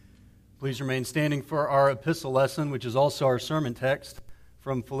Please remain standing for our epistle lesson, which is also our sermon text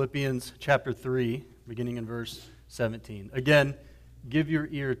from Philippians chapter 3, beginning in verse 17. Again, give your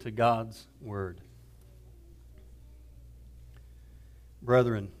ear to God's word.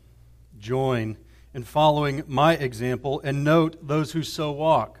 Brethren, join in following my example and note those who so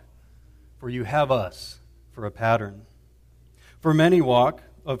walk, for you have us for a pattern. For many walk,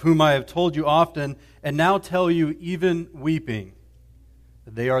 of whom I have told you often, and now tell you even weeping,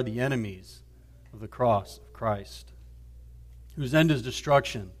 that they are the enemies of the cross of Christ, whose end is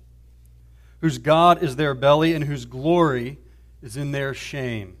destruction, whose God is their belly, and whose glory is in their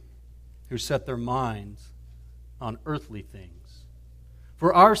shame, who set their minds on earthly things.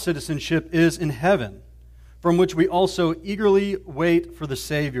 For our citizenship is in heaven, from which we also eagerly wait for the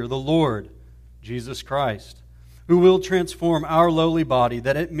Savior, the Lord, Jesus Christ, who will transform our lowly body,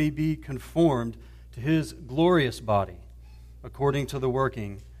 that it may be conformed to His glorious body, according to the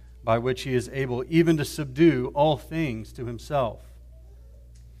working by which He is able even to subdue all things to Himself.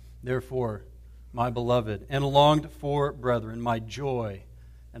 Therefore, my beloved and longed-for brethren, my joy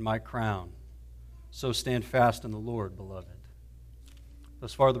and my crown, so stand fast in the Lord, beloved.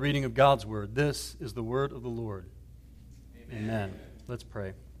 Thus far, the reading of God's Word. This is the word of the Lord. Amen. Let's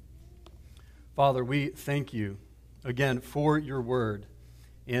pray. Father, we thank you again for your word.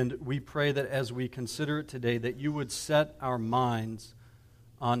 And we pray that as we consider it today, that you would set our minds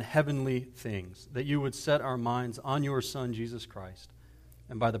on heavenly things, that you would set our minds on your Son, Jesus Christ,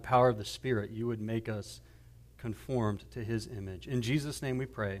 and by the power of the Spirit, you would make us conformed to His image. In Jesus' name we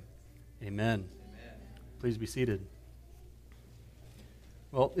pray. Amen. Please be seated.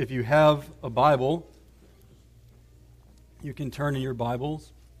 Well, if you have a Bible, you can turn in your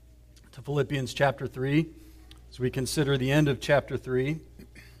Bibles to Philippians chapter 3 as we consider the end of chapter 3.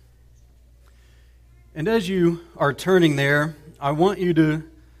 And as you are turning there, I want you to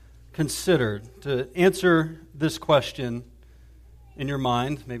consider, to answer this question in your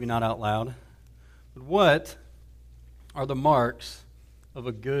mind, maybe not out loud, but what are the marks of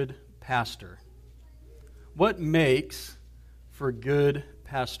a good pastor? What makes for good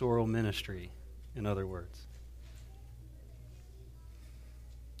pastoral ministry, in other words?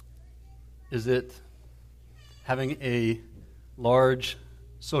 Is it having a large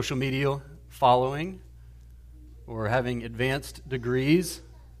social media following, or having advanced degrees?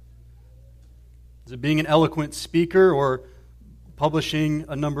 Is it being an eloquent speaker or publishing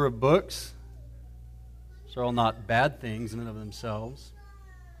a number of books? These are all not bad things in and of themselves.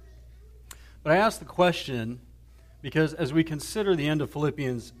 But I ask the question because as we consider the end of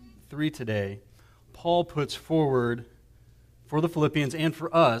Philippians 3 today, Paul puts forward for the Philippians and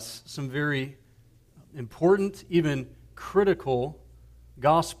for us some very important, even critical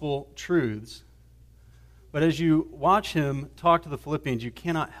gospel truths. But as you watch him talk to the Philippians, you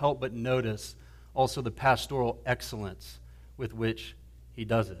cannot help but notice also the pastoral excellence with which he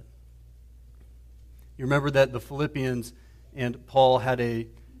does it. You remember that the Philippians and Paul had a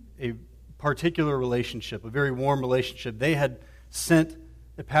particular relationship, a very warm relationship. They had sent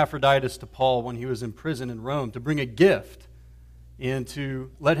Epaphroditus to Paul when he was in prison in Rome to bring a gift and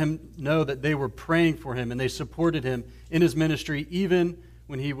to let him know that they were praying for him and they supported him in his ministry even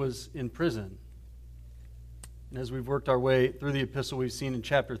when he was in prison. And as we've worked our way through the epistle, we've seen in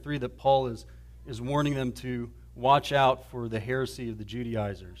chapter 3 that Paul is warning them to watch out for the heresy of the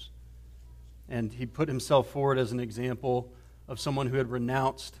Judaizers. And he put himself forward as an example of someone who had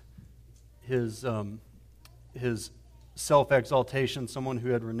renounced his self-exaltation, someone who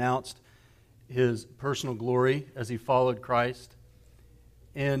had renounced his personal glory as he followed Christ.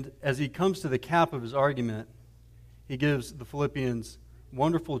 And as he comes to the cap of his argument, he gives the Philippians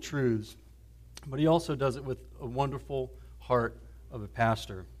wonderful truths, but he also does it with a wonderful heart of a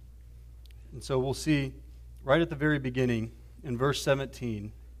pastor. And so we'll see right at the very beginning in verse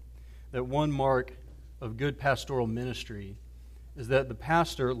 17 that one mark of good pastoral ministry is that the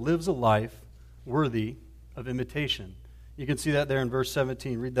pastor lives a life worthy of imitation. You can see that there in verse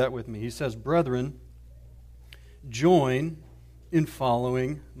 17. Read that with me. He says, "Brethren, join in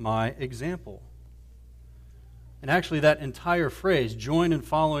following my example." And actually that entire phrase, join in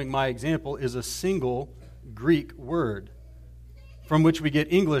following my example, is a single Greek word from which we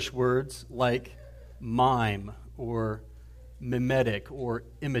get English words like mime or mimetic or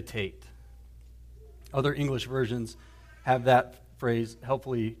imitate. Other English versions have that phrase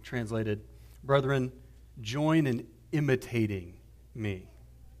helpfully translated, "Brethren, join in imitating me."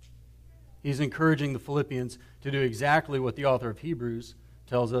 He's encouraging the Philippians to do exactly what the author of Hebrews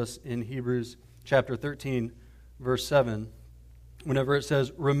tells us in Hebrews chapter 13, verse 7, whenever it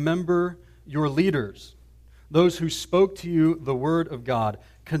says, "Remember your leaders, those who spoke to you the word of God.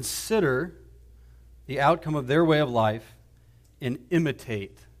 Consider the outcome of their way of life and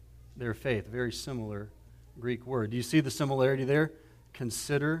imitate their faith. Very similar Greek word. Do you see the similarity there?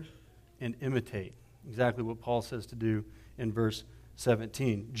 Consider and imitate. Exactly what Paul says to do in verse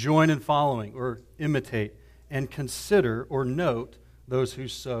 17. Join in following or imitate and consider or note those who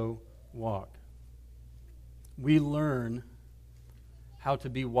so walk. We learn how to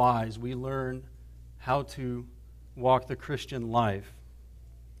be wise. We learn how to walk the Christian life,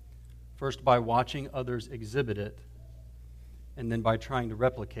 first by watching others exhibit it, and then by trying to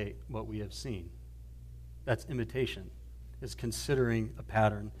replicate what we have seen. That's imitation, is considering a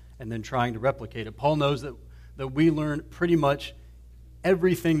pattern and then trying to replicate it. Paul knows that we learn pretty much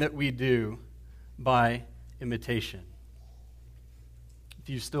everything that we do by imitation. If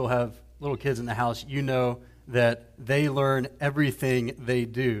you still have little kids in the house, you know that they learn everything they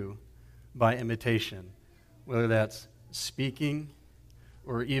do by imitation, whether that's speaking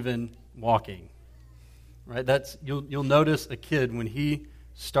or even walking. Right? You'll notice a kid when he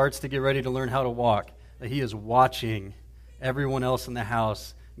starts to get ready to learn how to walk, that he is watching everyone else in the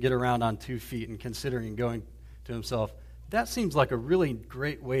house get around on 2 feet and considering and going to himself, that seems like a really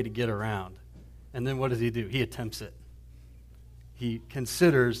great way to get around. And then what does he do? He attempts it. He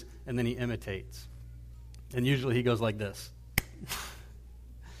considers and then he imitates. And usually he goes like this.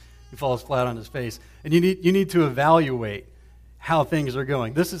 He falls flat on his face. And you need to evaluate how things are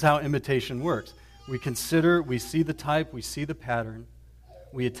going. This is how imitation works. We consider, we see the type, we see the pattern,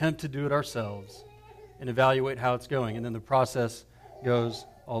 we attempt to do it ourselves, and evaluate how it's going. And then the process goes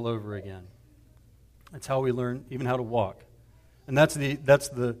all over again. That's how we learn even how to walk. And that's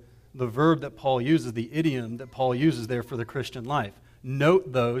the verb that Paul uses, the idiom that Paul uses there for the Christian life.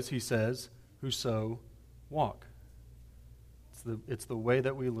 Note those, he says, who so walk. It's the way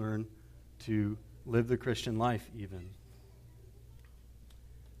that we learn to live the Christian life even.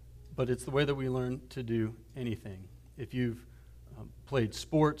 But it's the way that we learn to do anything. If you've played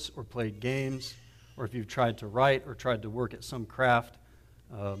sports or played games, or if you've tried to write or tried to work at some craft,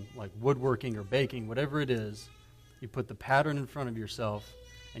 like woodworking or baking, whatever it is, you put the pattern in front of yourself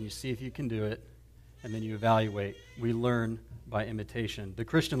and you see if you can do it, and then you evaluate. We learn by imitation. The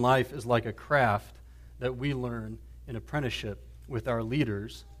Christian life is like a craft that we learn in apprenticeship with our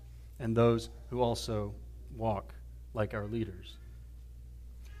leaders and those who also walk like our leaders.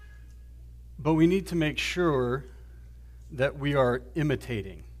 But we need to make sure that we are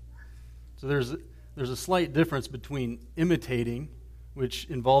imitating. So there's a slight difference between imitating, which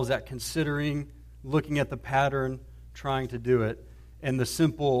involves that considering, looking at the pattern, trying to do it, and the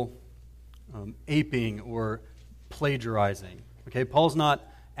simple aping or plagiarizing. Okay, Paul's not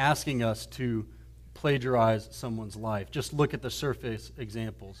asking us to plagiarize someone's life. Just look at the surface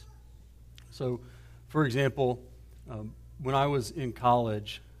examples. So, for example, when I was in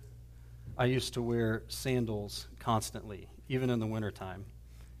college, I used to wear sandals constantly, even in the wintertime.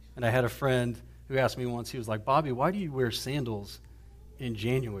 And I had a friend who asked me once, he was like, "Bobby, why do you wear sandals in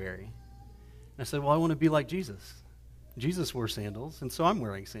January?" And I said, "Well, I want to be like Jesus. Jesus wore sandals, and so I'm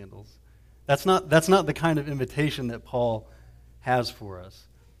wearing sandals." That's not the kind of imitation that Paul has for us.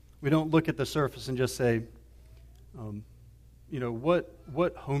 We don't look at the surface and just say,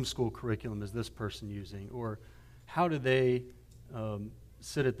 what homeschool curriculum is this person using? Or how do they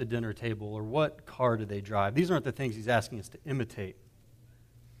sit at the dinner table? Or what car do they drive? These aren't the things he's asking us to imitate.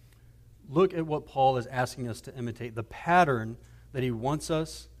 Look at what Paul is asking us to imitate. The pattern that he wants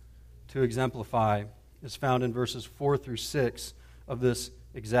us to exemplify is found in verses 4 through 6 of this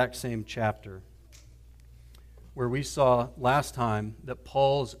exact same chapter, where we saw last time that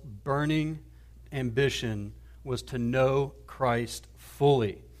Paul's burning ambition was to know Christ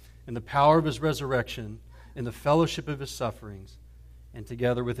fully in the power of his resurrection, in the fellowship of his sufferings, and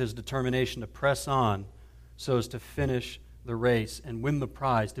together with his determination to press on so as to finish the race and win the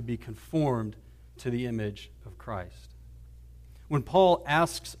prize, to be conformed to the image of Christ. When Paul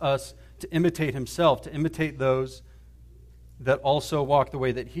asks us to imitate himself, to imitate those that also walk the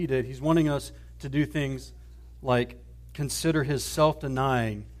way that he did, he's wanting us to do things like consider his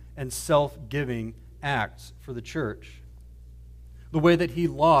self-denying and self-giving acts for the church. The way that he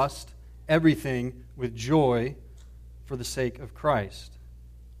lost everything with joy for the sake of Christ.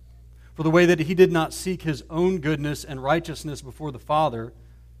 For the way that he did not seek his own goodness and righteousness before the Father,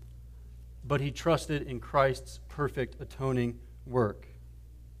 but he trusted in Christ's perfect atoning work.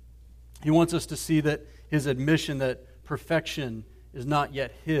 He wants us to see that his admission that perfection is not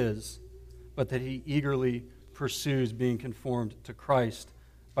yet his, but that he eagerly pursues being conformed to Christ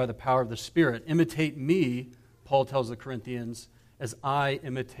by the power of the Spirit. Imitate me, Paul tells the Corinthians, as I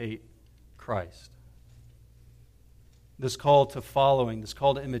imitate Christ. This call to following, this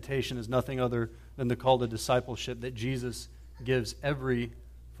call to imitation is nothing other than the call to discipleship that Jesus gives every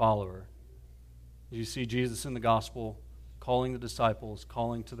follower. You see Jesus in the gospel calling the disciples,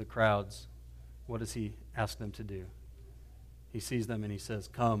 calling to the crowds. What does he ask them to do? He sees them and he says,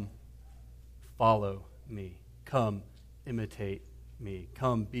 "Come, follow me. Come, imitate me.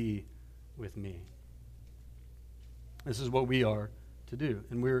 Come, be with me." This is what we are to do.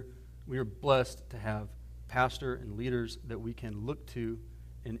 And we are blessed to have pastor and leaders that we can look to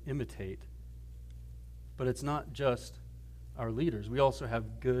and imitate. But it's not just our leaders. We also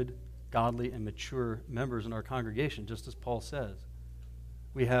have good, godly, and mature members in our congregation, just as Paul says.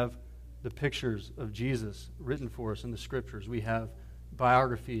 We have the pictures of Jesus written for us in the Scriptures. We have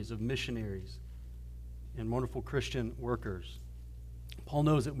biographies of missionaries and wonderful Christian workers. Paul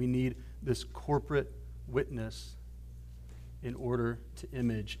knows that we need this corporate witness in order to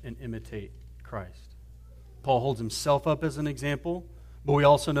image and imitate Christ. Paul holds himself up as an example, but we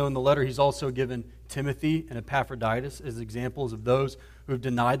also know in the letter he's also given Timothy and Epaphroditus as examples of those who have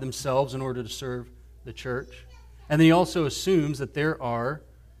denied themselves in order to serve the church. And then he also assumes that there are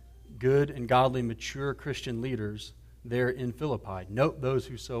good and godly, mature Christian leaders there in Philippi. Note those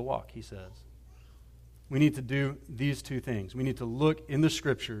who so walk, he says. We need to do these two things. We need to look in the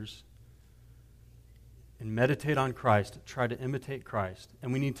Scriptures and meditate on Christ, try to imitate Christ.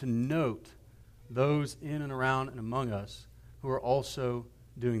 And we need to note those in and around and among us who are also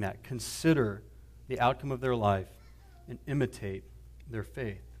doing that. Consider the outcome of their life and imitate their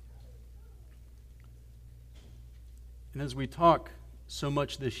faith. And as we talk so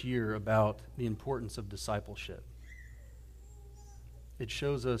much this year about the importance of discipleship, it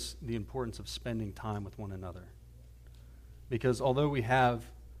shows us the importance of spending time with one another. Because although we have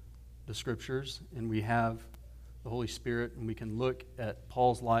the Scriptures and we have the Holy Spirit, and we can look at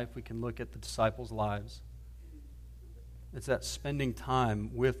Paul's life, we can look at the disciples' lives, it's that spending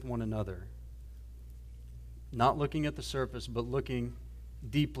time with one another. Not looking at the surface, but looking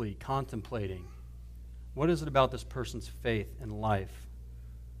deeply, contemplating. What is it about this person's faith and life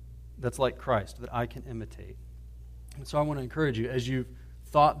that's like Christ, that I can imitate? And so I want to encourage you, as you've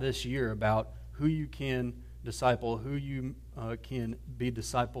thought this year about who you can disciple, who you can be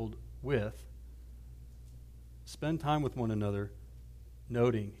discipled with, spend time with one another,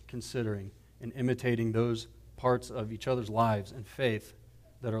 noting, considering, and imitating those parts of each other's lives and faith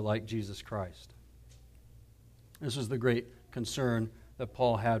that are like Jesus Christ. This was the great concern that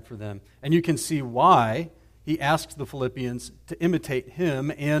Paul had for them. And you can see why he asks the Philippians to imitate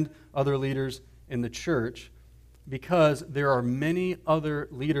him and other leaders in the church, because there are many other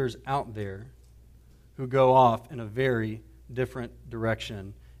leaders out there who go off in a very different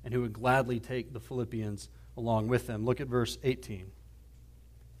direction and who would gladly take the Philippians along with them. Look at verse 18.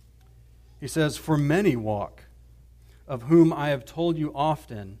 He says, "For many walk, of whom I have told you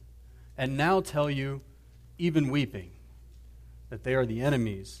often, and now tell you, even weeping, that they are the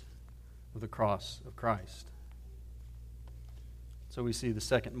enemies of the cross of Christ." So we see the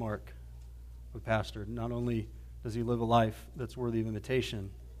second mark of a pastor. Not only does he live a life that's worthy of imitation,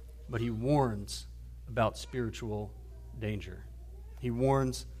 but he warns about spiritual danger. He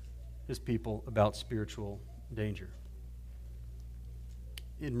warns his people about spiritual danger.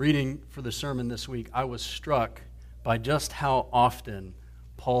 In reading for the sermon this week, I was struck by just how often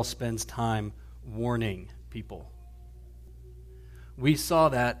Paul spends time warning people. We saw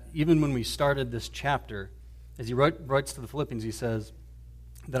that even when we started this chapter. As he writes to the Philippians, he says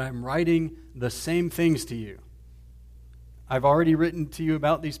that I'm writing the same things to you. I've already written to you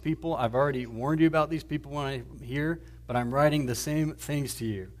about these people. I've already warned you about these people when I'm here, but I'm writing the same things to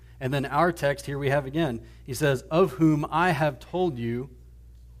you. And then our text here we have again. He says, "Of whom I have told you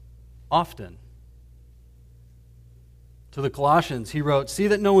often." To the Colossians, he wrote, "See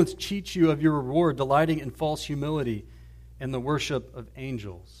that no one cheats you of your reward, delighting in false humility and the worship of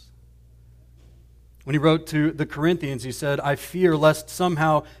angels." When he wrote to the Corinthians, he said, "I fear lest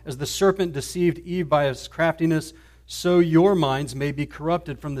somehow, as the serpent deceived Eve by his craftiness, so your minds may be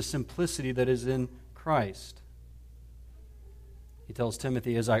corrupted from the simplicity that is in Christ." He tells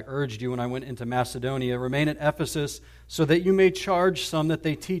Timothy, "As I urged you when I went into Macedonia, remain at Ephesus, so that you may charge some that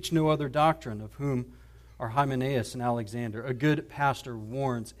they teach no other doctrine, of whom are Hymenaeus and Alexander." A good pastor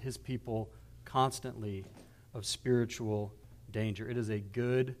warns his people constantly of spiritual danger. It is a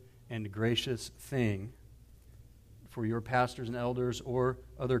good and gracious thing for your pastors and elders or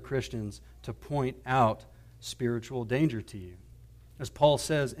other Christians to point out spiritual danger to you. As Paul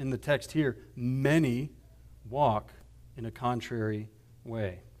says in the text here, many walk in a contrary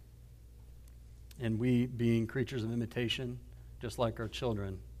way. And we, being creatures of imitation, just like our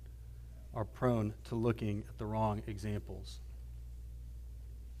children, are prone to looking at the wrong examples.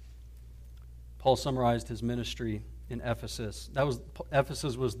 Paul summarized his ministry in Ephesus.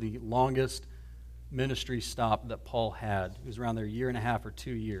 Ephesus was the longest ministry stop that Paul had. He was around there a year and a half or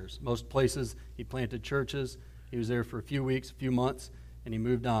 2 years. Most places he planted churches. He was there for a few weeks, a few months, and he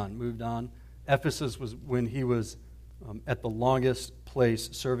moved on. Ephesus was when he was at the longest place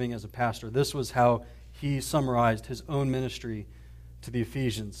serving as a pastor. This was how he summarized his own ministry to the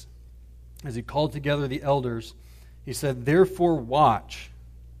Ephesians. As he called together the elders, he said, "Therefore watch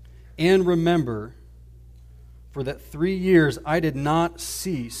and remember, for that 3 years I did not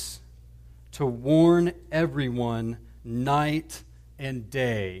cease to warn everyone night and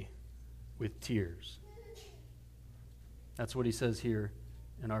day with tears." That's what he says here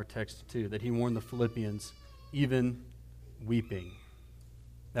in our text too, that he warned the Philippians even weeping.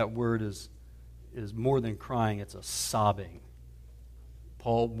 That word is more than crying, it's a sobbing.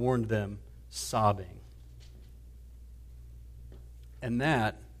 Paul warned them sobbing. And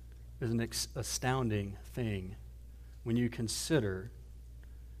that is an astounding thing when you consider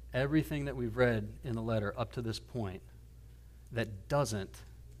everything that we've read in the letter up to this point that doesn't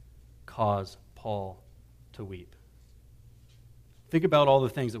cause Paul to weep. Think about all the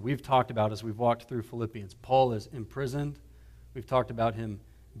things that we've talked about as we've walked through Philippians. Paul is imprisoned. We've talked about him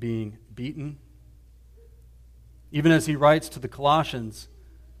being beaten. Even as he writes to the Colossians,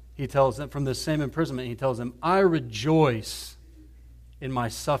 he tells them, from this same imprisonment, he tells them, "I rejoice in my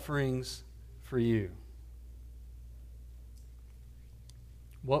sufferings for you."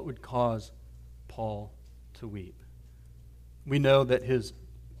 What would cause Paul to weep? We know that his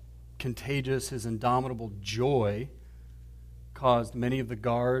contagious, his indomitable joy caused many of the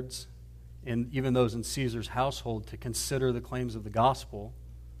guards and even those in Caesar's household to consider the claims of the gospel.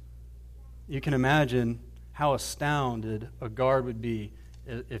 You can imagine how astounded a guard would be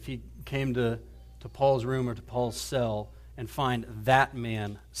if he came to Paul's room or to Paul's cell and find that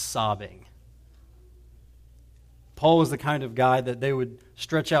man sobbing. Paul was the kind of guy that they would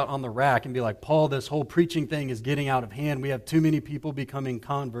stretch out on the rack and be like, "Paul, this whole preaching thing is getting out of hand. We have too many people becoming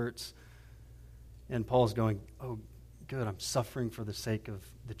converts." And Paul's going, "Oh, good, I'm suffering for the sake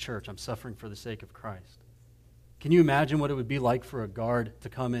of the church. I'm suffering for the sake of Christ." Can you imagine what it would be like for a guard to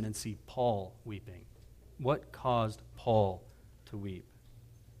come in and see Paul weeping? What caused Paul to weep?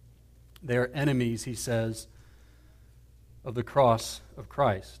 They are enemies, he says, of the cross of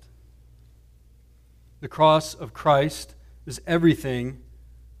Christ. The cross of Christ is everything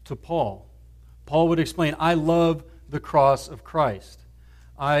to Paul. Paul would explain, "I love the cross of Christ.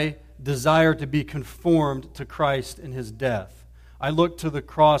 I desire to be conformed to Christ in his death. I look to the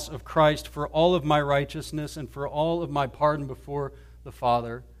cross of Christ for all of my righteousness and for all of my pardon before the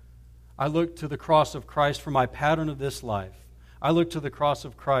Father. I look to the cross of Christ for my pattern of this life. I look to the cross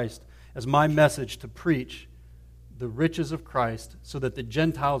of Christ as my message to preach the riches of Christ so that the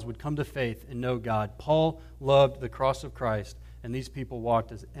Gentiles would come to faith and know God." Paul loved the cross of Christ, and these people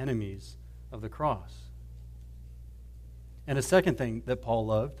walked as enemies of the cross. And a second thing that Paul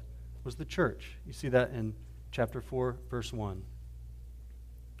loved was the church. You see that in chapter 4, verse 1,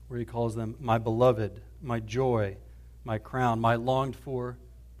 where he calls them my beloved, my joy, my crown, my longed-for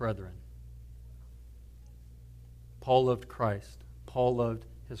brethren. Paul loved Christ. Paul loved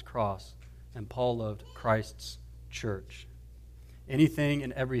his cross. And Paul loved Christ's church. Anything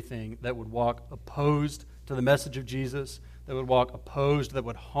and everything that would walk opposed to the message of Jesus, that would walk opposed, that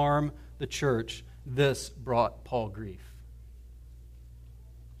would harm the church, this brought Paul grief.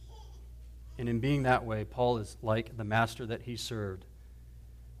 And in being that way, Paul is like the master that he served.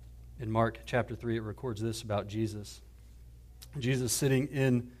 In Mark chapter 3, it records this about Jesus. Jesus, sitting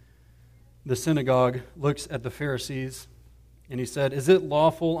in the synagogue, looks at the Pharisees, and he said, "Is it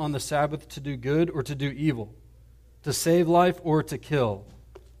lawful on the Sabbath to do good or to do evil, to save life or to kill?"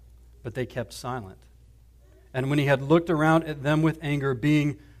 But they kept silent. And when he had looked around at them with anger,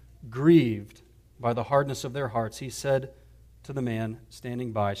 being grieved by the hardness of their hearts, he said to the man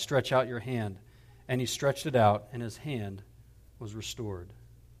standing by, "Stretch out your hand." And he stretched it out, and his hand was restored.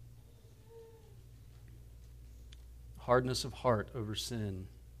 Hardness of heart over sin,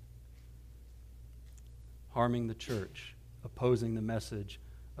 harming the church, opposing the message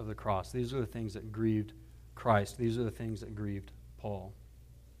of the cross. These are the things that grieved Christ. These are the things that grieved Paul.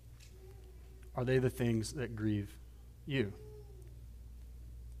 Are they the things that grieve you?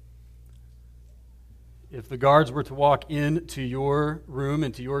 If the guards were to walk into your room,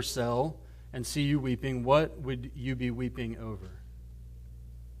 into your cell, and see you weeping, what would you be weeping over?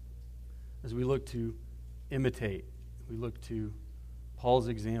 As we look to imitate, we look to Paul's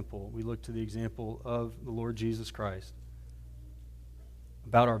example, we look to the example of the Lord Jesus Christ.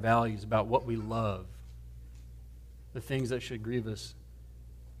 about our values, about what we love, the things that should grieve us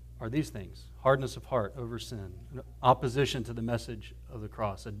are these things: hardness of heart over sin, opposition to the message of the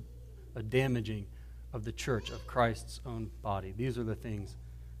cross, a damaging of the church, of Christ's own body. These are the things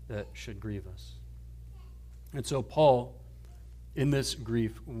that should grieve us. And so Paul, in this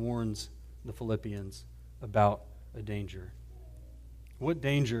grief, warns the Philippians about a danger. What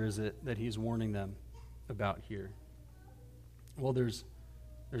danger is it that he's warning them about here? Well, there's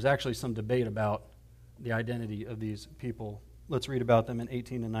actually some debate about the identity of these people. Let's read about them in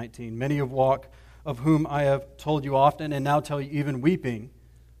 18 and 19. Many of whom I have told you often, and now tell you even weeping,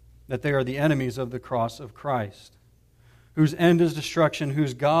 that they are the enemies of the cross of Christ, whose end is destruction,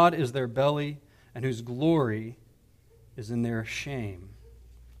 whose God is their belly, and whose glory is in their shame.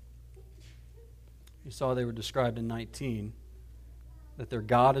 You saw they were described in 19, that their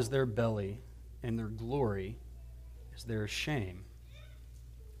God is their belly, and their glory is their shame.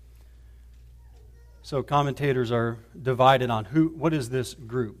 So commentators are divided on what is this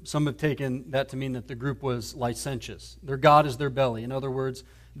group. Some have taken that to mean that the group was licentious. Their God is their belly. In other words,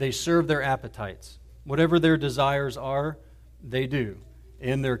 they serve their appetites. Whatever their desires are, they do.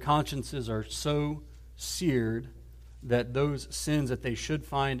 And their consciences are so seared that those sins that they should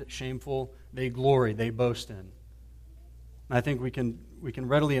find shameful, they glory, they boast in. And I think we can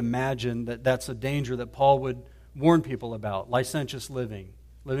readily imagine that that's a danger that Paul would warn people about: licentious living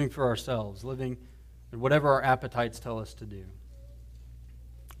for ourselves, living in whatever our appetites tell us to do.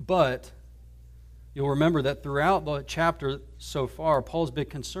 But you'll remember that throughout the chapter so far, Paul's big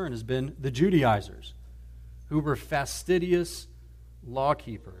concern has been the Judaizers, who were fastidious law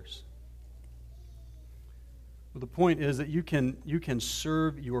keepers. Well, the point is that you can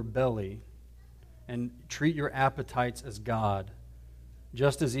serve your belly and treat your appetites as God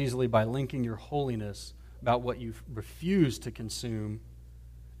just as easily by linking your holiness about what you refuse to consume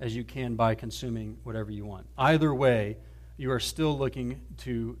as you can by consuming whatever you want. Either way, you are still looking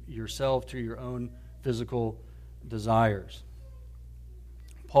to yourself, to your own physical desires.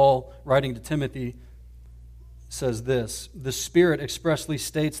 Paul, writing to Timothy, says this: the Spirit expressly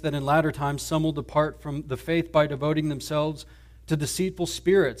states that in latter times some will depart from the faith by devoting themselves to deceitful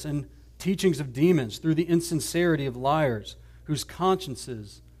spirits and teachings of demons, through the insincerity of liars, whose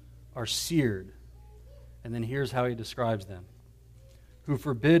consciences are seared. And then here's how he describes them: who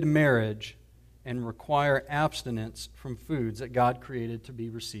forbid marriage and require abstinence from foods that God created to be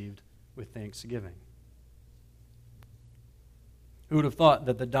received with thanksgiving. Who would have thought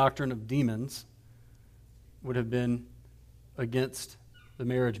that the doctrine of demons would have been against the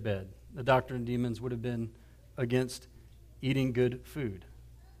marriage bed? The doctrine of demons would have been against eating good food.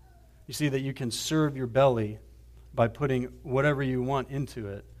 You see that you can serve your belly by putting whatever you want into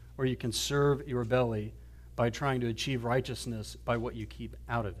it, or you can serve your belly by trying to achieve righteousness by what you keep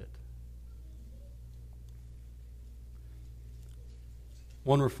out of it.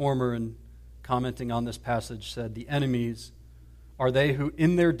 One reformer, in commenting on this passage, said, "The enemies are they who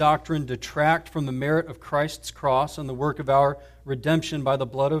in their doctrine detract from the merit of Christ's cross and the work of our redemption by the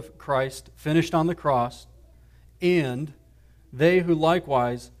blood of Christ finished on the cross, and they who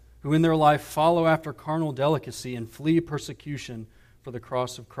likewise, who in their life follow after carnal delicacy and flee persecution for the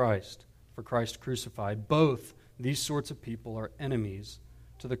cross of Christ, for Christ crucified. Both these sorts of people are enemies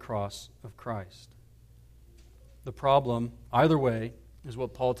to the cross of Christ." The problem, either way, is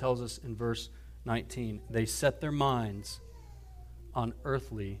what Paul tells us in verse 19. They set their minds on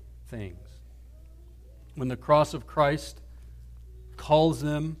earthly things. When the cross of Christ calls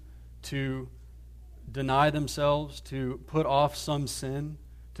them to deny themselves, to put off some sin,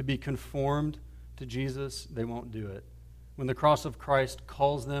 to be conformed to Jesus, they won't do it. When the cross of Christ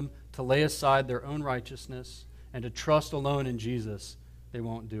calls them to lay aside their own righteousness and to trust alone in Jesus, they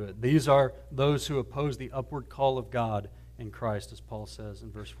won't do it. These are those who oppose the upward call of God in Christ, as Paul says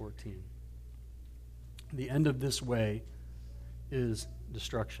in verse 14. The end of this way is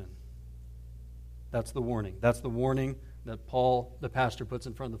destruction. That's the warning. That's the warning that Paul, the pastor, puts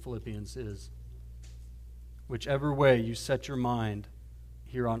in front of the Philippians is, whichever way you set your mind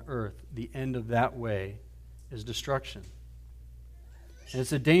here on earth, the end of that way is destruction. And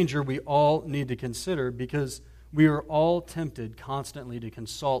it's a danger we all need to consider, because we are all tempted constantly to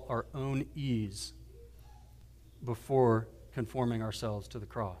consult our own ease before conforming ourselves to the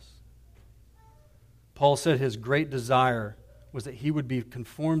cross. Paul said his great desire was that he would be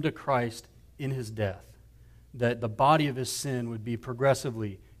conformed to Christ in his death, that the body of his sin would be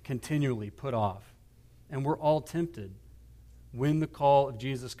progressively, continually put off. And we're all tempted, when the call of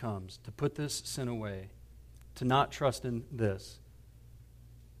Jesus comes, to put this sin away, to not trust in this,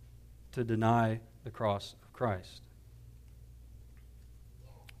 to deny the cross of Christ.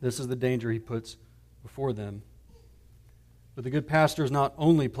 This is the danger he puts before them. But the good pastor is not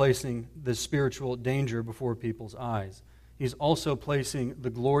only placing this spiritual danger before people's eyes, he's also placing the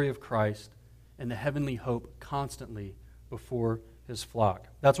glory of Christ and the heavenly hope constantly before his flock.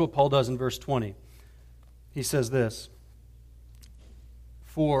 That's what Paul does in verse 20. He says this,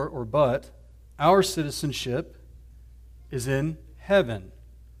 but our citizenship is in heaven,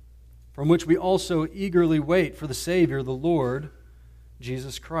 from which we also eagerly wait for the Savior, the Lord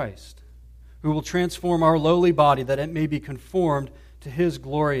Jesus Christ, who will transform our lowly body that it may be conformed to his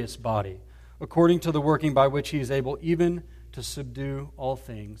glorious body, according to the working by which he is able even to subdue all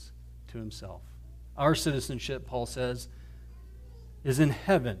things to himself. Our citizenship, Paul says, is in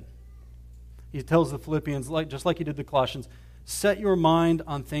heaven. He tells the Philippians, just like he did the Colossians, set your mind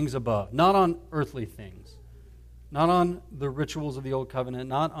on things above, not on earthly things, not on the rituals of the old covenant,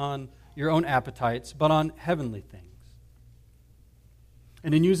 not on your own appetites, but on heavenly things.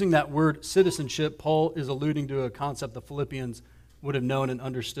 And in using that word citizenship, Paul is alluding to a concept the Philippians would have known and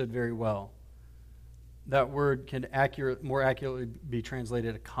understood very well. That word can more accurately be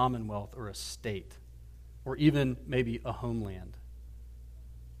translated a commonwealth or a state, or even maybe a homeland.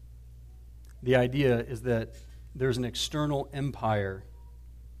 The idea is that there's an external empire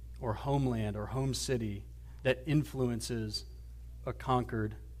or homeland or home city that influences a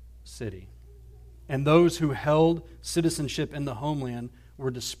conquered city. And those who held citizenship in the homeland were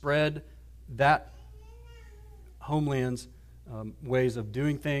to spread that homeland's ways of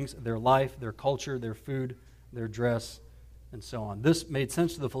doing things, their life, their culture, their food, their dress, and so on. This made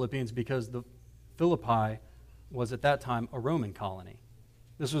sense to the Philippians because the Philippi was at that time a Roman colony.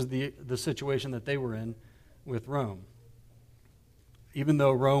 This was the situation that they were in with Rome. Even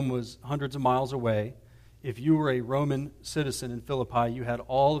though Rome was hundreds of miles away, if you were a Roman citizen in Philippi, you had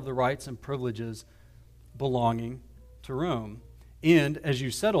all of the rights and privileges belonging to Rome. And as you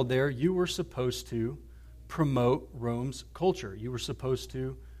settled there, you were supposed to promote Rome's culture. You were supposed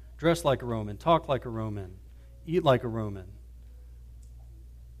to dress like a Roman, talk like a Roman, eat like a Roman.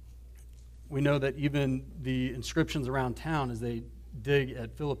 We know that even the inscriptions around town as they dig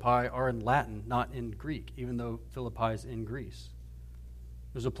at Philippi are in Latin, not in Greek, even though Philippi is in Greece.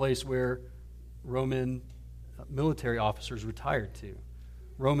 There's a place where Roman military officers retired to.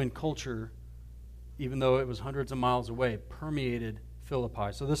 Roman culture, even though it was hundreds of miles away, permeated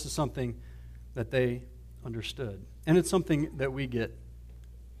Philippi. So this is something that they understood. And it's something that we get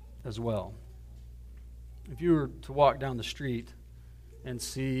as well. If you were to walk down the street and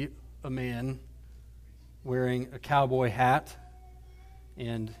see a man wearing a cowboy hat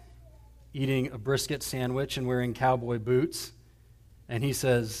and eating a brisket sandwich and wearing cowboy boots, and he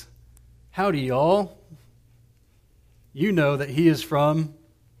says, "Howdy, y'all," you know that he is from,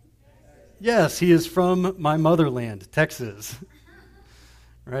 yes, he is from my motherland, Texas,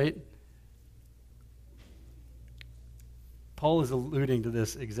 right? Paul is alluding to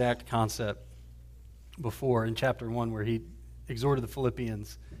this exact concept before in chapter 1 where he exhorted the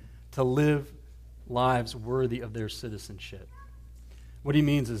Philippians to live lives worthy of their citizenship. What he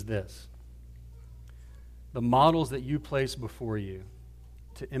means is this: the models that you place before you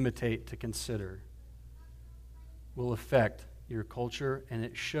to imitate, to consider, will affect your culture, and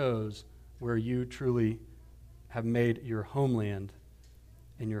it shows where you truly have made your homeland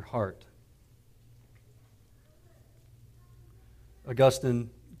in your heart.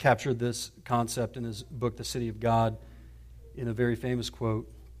 Augustine captured this concept in his book, The City of God, in a very famous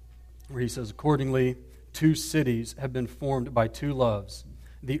quote, where he says, "Accordingly, two cities have been formed by two loves.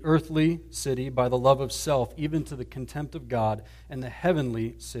 The earthly city by the love of self, even to the contempt of God, and the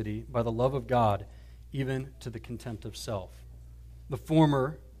heavenly city by the love of God, even to the contempt of self. The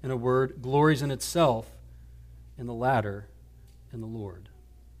former, in a word, glories in itself, and the latter in the Lord."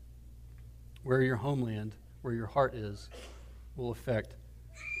 Where your homeland, where your heart is, will affect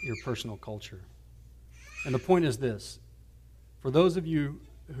your personal culture. And the point is this: for those of you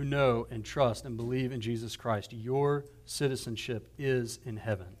who know and trust and believe in Jesus Christ, your citizenship is in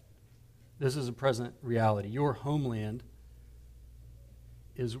heaven. This is a present reality. Your homeland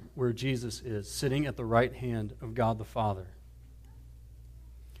is where Jesus is, sitting at the right hand of God the Father.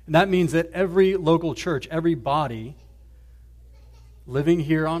 And that means that every local church, every body living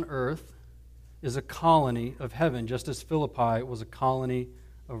here on earth is a colony of heaven, just as Philippi was a colony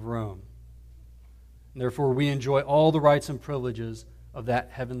of Rome. And therefore, we enjoy all the rights and privileges of that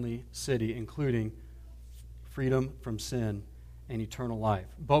heavenly city, including freedom from sin and eternal life.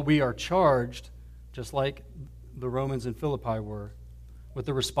 But we are charged, just like the Romans in Philippi were, with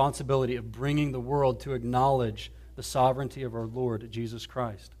the responsibility of bringing the world to acknowledge the sovereignty of our Lord Jesus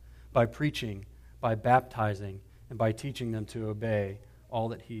Christ by preaching, by baptizing, and by teaching them to obey all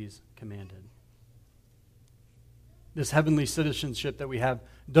that he's commanded. This heavenly citizenship that we have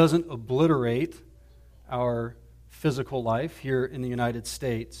doesn't obliterate our physical life here in the United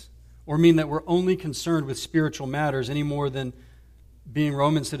States or mean that we're only concerned with spiritual matters any more than being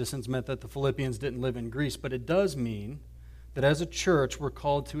Roman citizens meant that the Philippians didn't live in Greece. But it does mean that as a church, we're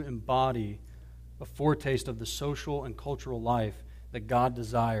called to embody a foretaste of the social and cultural life that God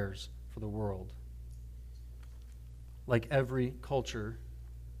desires for the world. Like every culture,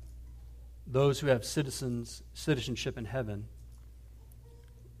 those who have citizenship in heaven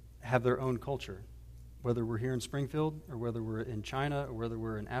have their own culture. Whether we're here in Springfield or whether we're in China or whether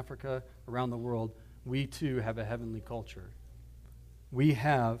we're in Africa, around the world, we too have a heavenly culture. We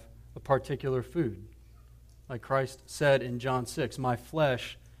have a particular food. Like Christ said in John 6, "My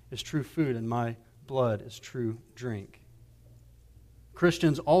flesh is true food and my blood is true drink."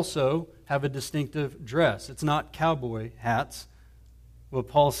 Christians also have a distinctive dress. It's not cowboy hats. What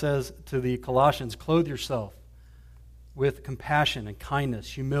Paul says to the Colossians, "Clothe yourself with compassion and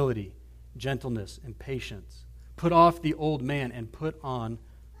kindness, humility, gentleness, and patience. Put off the old man and put on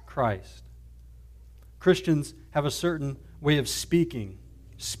Christ." Christians have a certain way of speaking.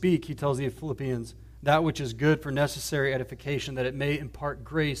 Speak, he tells the Philippians, that which is good for necessary edification, that it may impart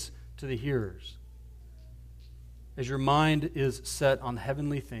grace to the hearers. As your mind is set on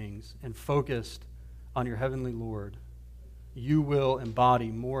heavenly things and focused on your heavenly Lord, you will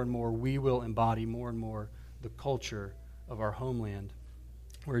embody more and more, we will embody more and more the culture of our homeland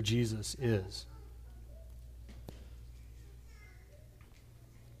where Jesus is.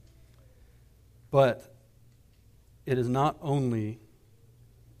 But it is not only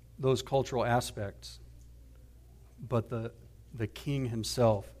those cultural aspects, but the King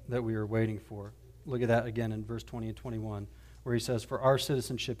himself that we are waiting for. Look at that again in verse 20 and 21, where he says, "For our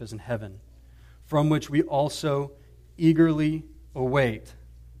citizenship is in heaven, from which we also eagerly await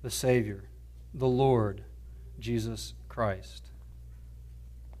the Savior, the Lord, Jesus Christ."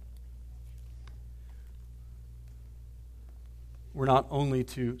 We're not only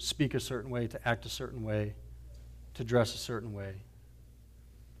to speak a certain way, to act a certain way, to dress a certain way,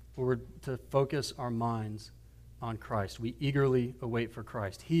 but we're to focus our minds on Christ. We eagerly await for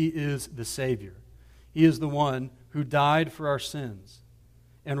Christ. He is the Savior. He is the one who died for our sins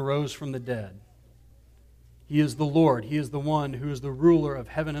and rose from the dead. He is the Lord. He is the one who is the ruler of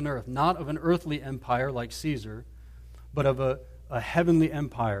heaven and earth, not of an earthly empire like Caesar, but of a heavenly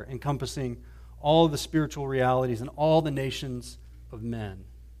empire encompassing all the spiritual realities and all the nations of men.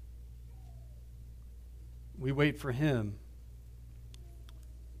 We wait for him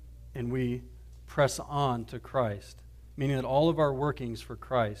and we press on to Christ, meaning that all of our workings for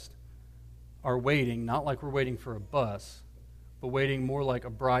Christ are waiting, not like we're waiting for a bus, but waiting more like a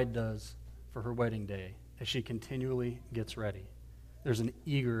bride does for her wedding day as she continually gets ready. There's an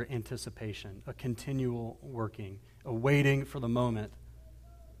eager anticipation, a continual working, a waiting for the moment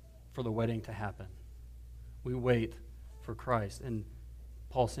for the wedding to happen. We wait for Christ, and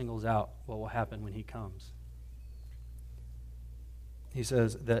Paul singles out what will happen when he comes. He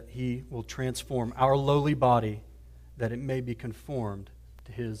says that he will transform our lowly body that it may be conformed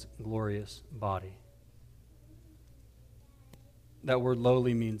to his glorious body. That word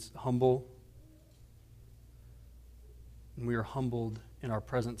lowly means humble. And we are humbled in our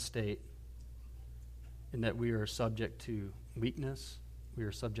present state in that we are subject to weakness, we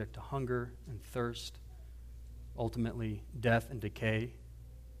are subject to hunger and thirst, ultimately death and decay.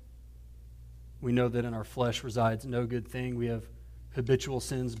 We know that in our flesh resides no good thing. We have habitual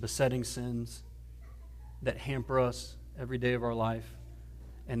sins, besetting sins that hamper us every day of our life.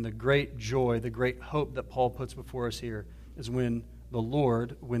 And the great joy, the great hope that Paul puts before us here is when the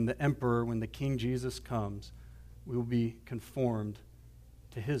Lord, when the Emperor, when the King Jesus comes, we will be conformed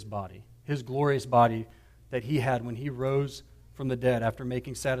to his body, his glorious body that he had when he rose from the dead after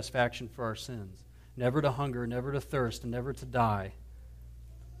making satisfaction for our sins. Never to hunger, never to thirst, and never to die.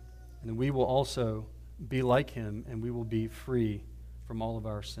 And then we will also be like him, and we will be free from all of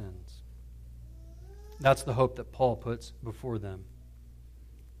our sins. That's the hope that Paul puts before them.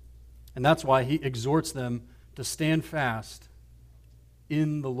 And that's why he exhorts them to stand fast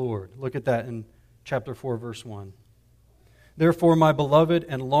in the Lord. Look at that in chapter 4, verse 1. "Therefore, my beloved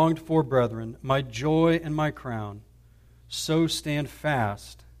and longed for brethren, my joy and my crown, so stand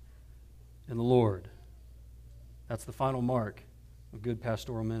fast in the Lord." That's the final mark of good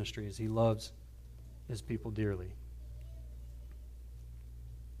pastoral ministry, is he loves his people dearly.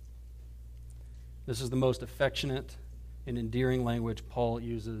 This is the most affectionate and endearing language Paul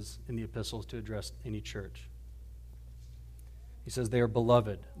uses in the epistles to address any church. He says they are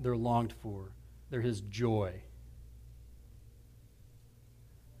beloved, they're longed for, they're his joy.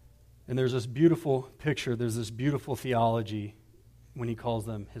 And there's this beautiful picture, there's this beautiful theology when he calls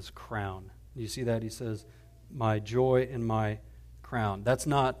them his crown. You see that? He says, my joy and my crown. That's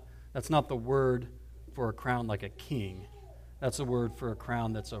not the word for a crown like a king. That's a word for a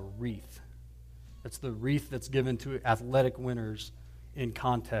crown that's a wreath. That's the wreath that's given to athletic winners in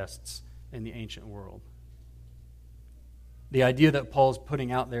contests in the ancient world. The idea that Paul's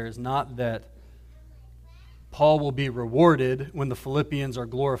putting out there is not that Paul will be rewarded when the Philippians are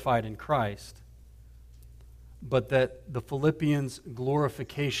glorified in Christ, but that the Philippians'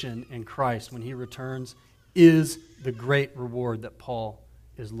 glorification in Christ when he returns is the great reward that Paul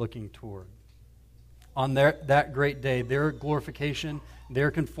is looking toward. On that great day, their glorification, their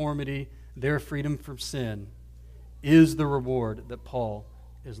conformity, their freedom from sin is the reward that Paul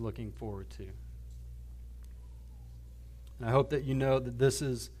is looking forward to. And I hope that you know that this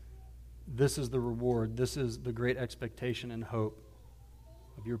is the reward, this is the great expectation and hope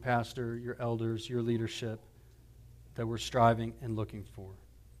of your pastor, your elders, your leadership that we're striving and looking for.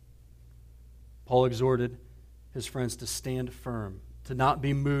 Paul exhorted his friends to stand firm, to not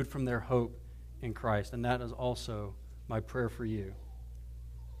be moved from their hope in Christ, and that is also my prayer for you.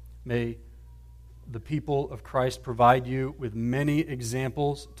 May the people of Christ provide you with many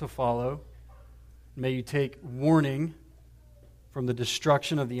examples to follow. May you take warning from the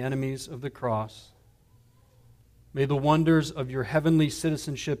destruction of the enemies of the cross. May the wonders of your heavenly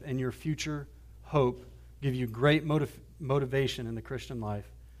citizenship and your future hope give you great motivation in the Christian life,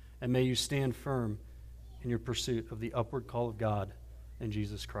 and may you stand firm in your pursuit of the upward call of God in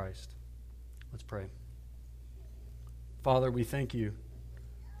Jesus Christ. Let's pray. Father, we thank you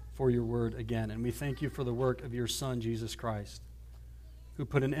for your word again, and we thank you for the work of your Son, Jesus Christ, who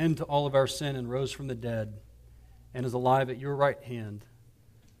put an end to all of our sin and rose from the dead and is alive at your right hand,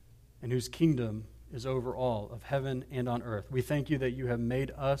 and whose kingdom is over all of heaven and on earth. We thank you that you have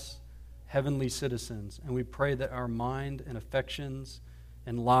made us heavenly citizens, and we pray that our mind and affections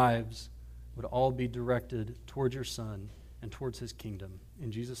and lives would all be directed towards your Son and towards his kingdom. In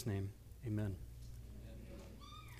Jesus' name, amen.